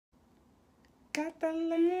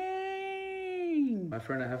Catalin! My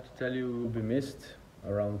friend, I have to tell you, you'll be missed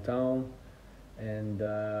around town, and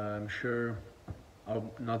I'm sure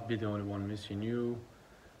I'll not be the only one missing you.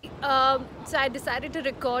 So I decided to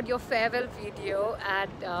record your farewell video at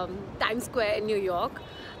Times Square in New York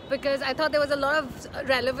because I thought there was a lot of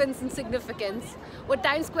relevance and significance. What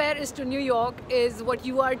Times Square is to New York is what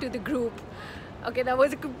you are to the group. Okay, that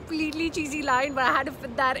was a completely cheesy line, but I had to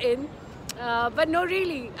fit that in. But no,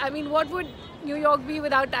 really, I mean, what would New York be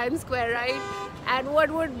without Times Square, right? And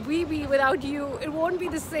what would we be without you? It won't be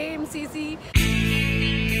the same, Cece.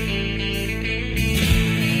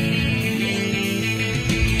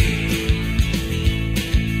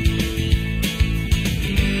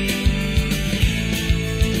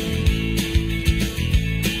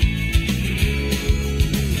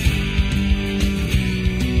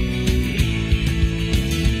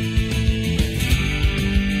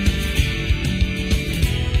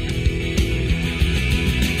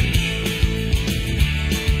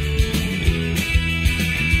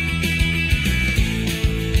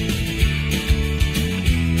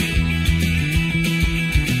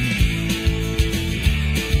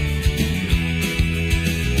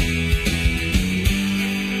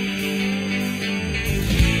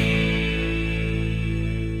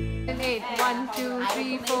 Eight. 1, 2,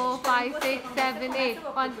 3, 4, 5, 6, 7, 8.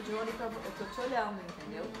 Eu tô de olho pra eu tô te olhando,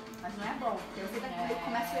 entendeu? Mas não é bom, porque você vai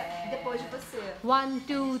começa depois de você. 1,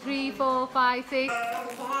 2, 3, 4, 5, 6.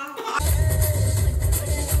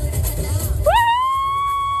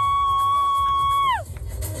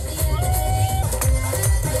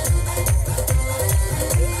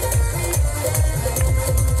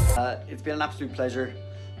 It's been an absolute pleasure.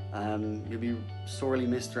 You'll be sorely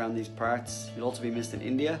missed around these parts. You'll also be missed in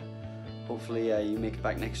India. Hopefully you make it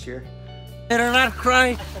back next year. Better not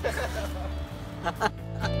cry.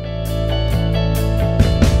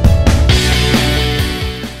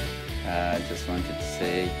 I just wanted to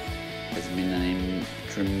say it's been a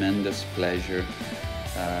tremendous pleasure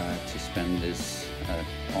to spend this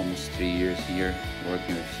almost 3 years here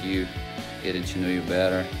working with you, getting to know you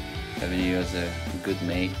better, having you as a good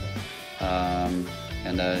mate.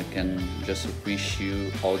 And I can just wish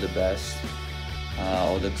you all the best,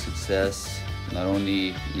 all the success, not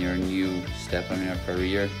only in your new step in your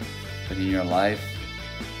career, but in your life.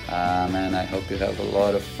 And I hope you have a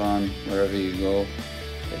lot of fun wherever you go,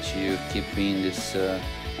 that you keep being this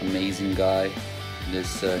amazing guy,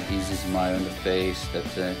 this easy smile on the face,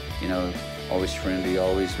 that you know, always friendly,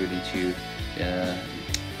 always ready to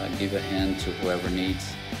give a hand to whoever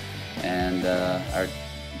needs. And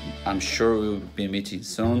I'm sure we'll be meeting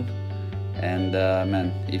soon. And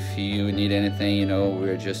man, if you need anything, you know,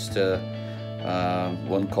 we're just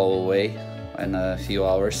one call away and a few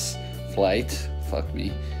hours flight. Fuck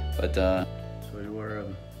me. But So you were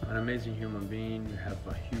an amazing human being. You have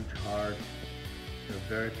a huge heart. You're a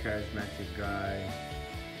very charismatic guy.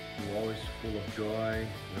 You're always full of joy.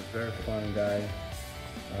 You're a very fun guy.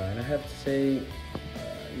 And I have to say,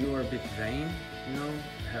 you are a bit vain, you know,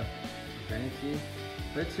 have vanity,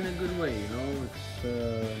 but it's in a good way, you know.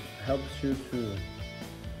 It helps you to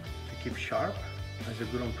keep sharp, as a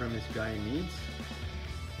good on-premise guy needs.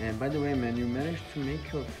 And by the way, man, you managed to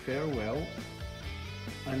make your farewell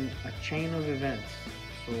a chain of events,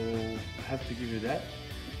 so I have to give you that.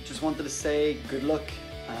 Just wanted to say good luck.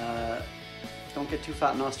 Don't get too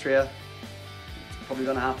fat in Austria. It's probably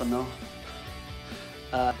gonna happen though.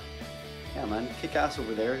 Yeah man, kick ass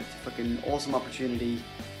over there. It's a fucking awesome opportunity.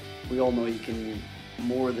 We all know you can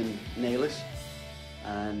more than nail it.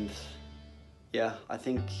 And yeah, I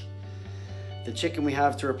think the chicken we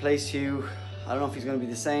have to replace you, I don't know if he's gonna be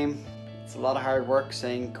the same. It's a lot of hard work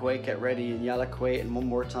saying Kuwait get ready and Yalla Kuwait and one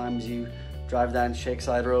more time as you drive down Sheikh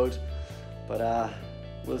Zayed Road. But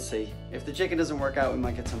we'll see. If the chicken doesn't work out, we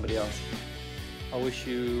might get somebody else. I wish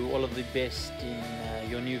you all of the best in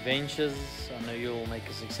your new ventures. I know you'll make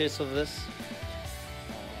a success of this.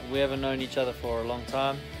 We haven't known each other for a long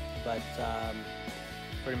time, but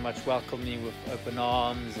pretty much welcomed me with open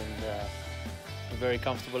arms, and I'm very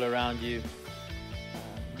comfortable around you.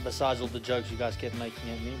 Besides all the jokes you guys kept making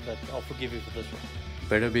at me, but I'll forgive you for this one.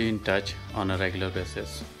 Better be in touch on a regular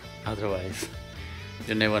basis. Otherwise,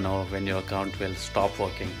 you never know when your account will stop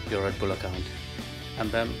working, your Red Bull account.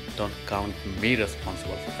 And then don't count me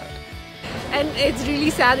responsible for that. And it's really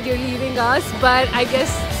sad that you're leaving us, but I guess,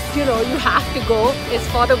 you know, you have to go. It's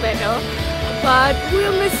for the better. But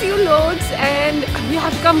we'll miss you loads, and you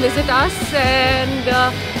have to come visit us, and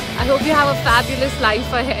I hope you have a fabulous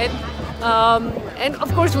life ahead. And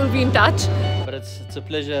of course we'll be in touch. But it's a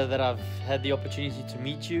pleasure that I've had the opportunity to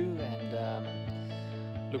meet you,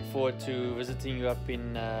 and look forward to visiting you up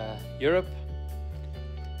in Europe.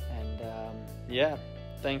 yeah,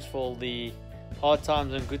 thanks for all the hard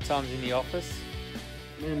times and good times in the office.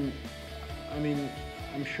 And I mean,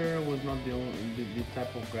 I'm sure I was not the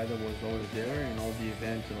type of guy that was always there in all the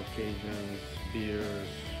events and occasions, beers,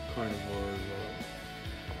 carnivores,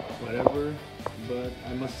 or whatever. But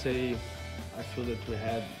I must say, I feel that we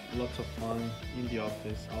had lots of fun in the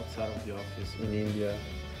office, outside of the office, in India,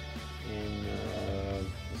 in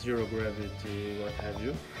zero gravity, what have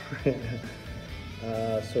you.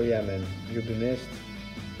 So yeah, man, you'll be missed.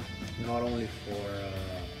 Not only for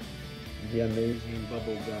the amazing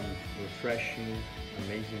bubblegum, refreshing,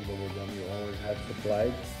 amazing bubblegum you always have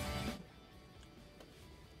supplied.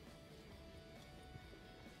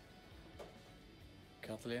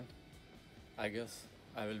 Catalin, I guess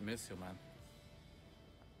I will miss you, man.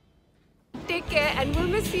 Take care and we'll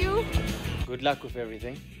miss you. Good luck with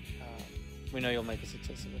everything. We know you'll make a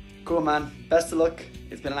success of it. Cool, man. Best of luck.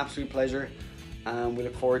 It's been an absolute pleasure. And we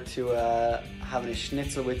look forward to having a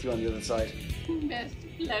schnitzel with you on the other side.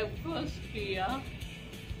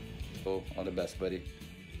 Oh, all the best, buddy.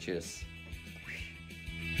 Cheers.